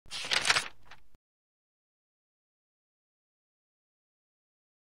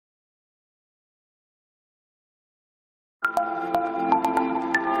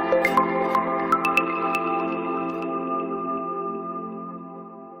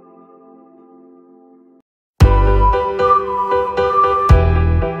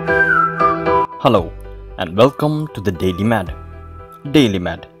Hello and welcome to the Daily Med. Daily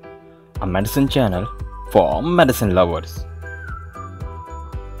Med, a medicine channel for medicine lovers.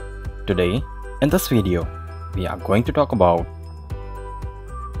 Today, in this video, we are going to talk about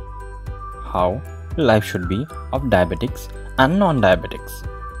how life should be of diabetics and non-diabetics.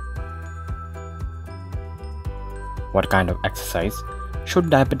 What kind of exercise should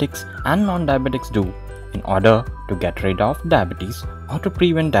diabetics and non-diabetics do in order to get rid of diabetes or to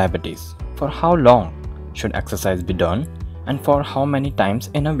prevent diabetes? For how long should exercise be done and for how many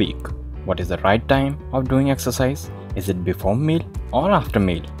times in a week? What is the right time of doing exercise? Is it before meal or after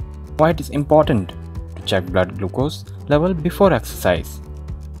meal? Why it is important to check blood glucose level before exercise?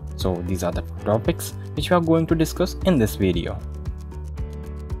 So these are the topics which we are going to discuss in this video.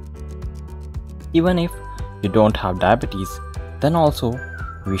 Even if you don't have diabetes, then also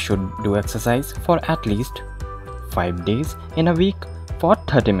we should do exercise for at least 5 days in a week for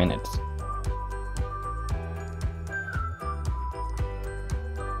 30 minutes.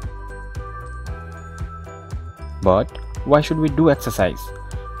 But why should we do exercise?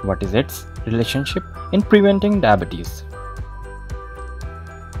 What is its relationship in preventing diabetes?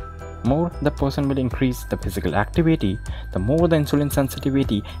 More the person will increase the physical activity, the more the insulin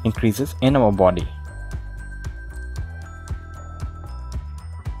sensitivity increases in our body.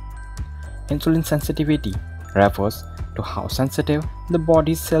 Insulin sensitivity refers to how sensitive the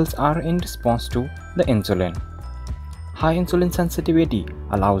body's cells are in response to the insulin. High insulin sensitivity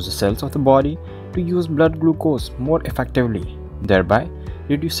allows the cells of the body to use blood glucose more effectively, thereby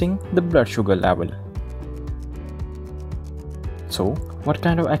reducing the blood sugar level. So, what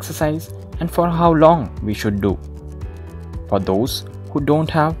kind of exercise and for how long we should do? For those who don't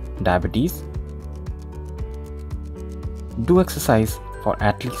have diabetes, do exercise for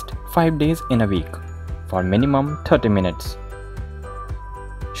at least 5 days in a week for minimum 30 minutes.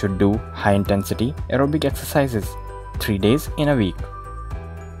 Should do high intensity aerobic exercises 3 days in a week.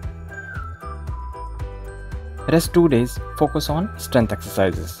 Rest 2 days, focus on strength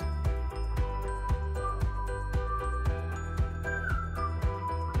exercises.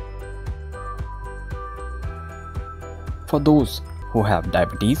 For those who have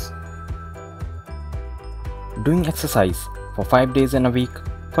diabetes, doing exercise for 5 days in a week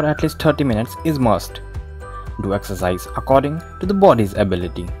for at least 30 minutes is must. Do exercise according to the body's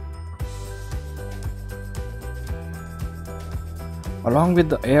ability. Along with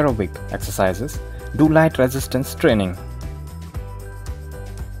the aerobic exercises, do light resistance training.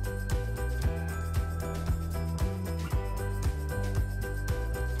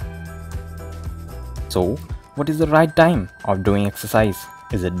 So, what is the right time of doing exercise?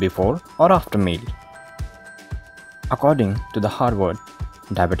 Is it before or after meal? According to the Harvard,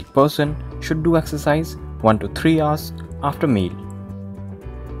 diabetic person should do exercise 1 to 3 hours after meal,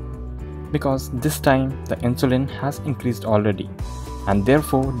 because this time the insulin has increased already, and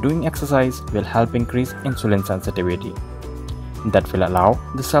therefore doing exercise will help increase insulin sensitivity. That will allow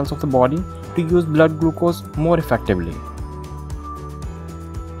the cells of the body to use blood glucose more effectively.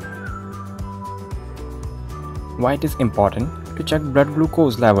 Why it is important to check blood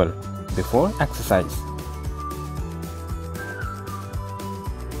glucose level before exercise?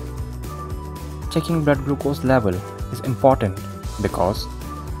 Checking blood glucose level is important because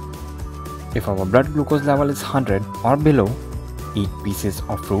if our blood glucose level is 100 or below, eat pieces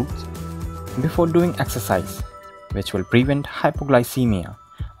of fruits before doing exercise, which will prevent hypoglycemia,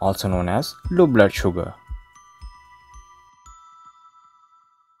 also known as low blood sugar.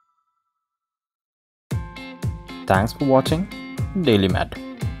 Thanks for watching Daily Med.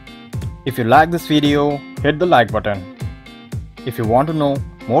 If you like this video, hit the like button. If you want to know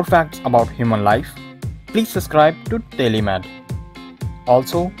more facts about human life, please subscribe to Daily Med.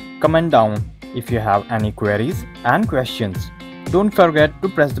 Also, comment down if you have any queries and questions. Don't forget to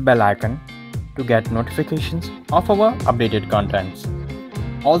press the bell icon to get notifications of our updated contents.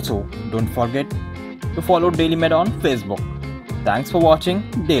 Also, don't forget to follow Daily Med on Facebook. Thanks for watching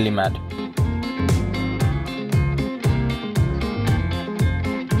Daily Med.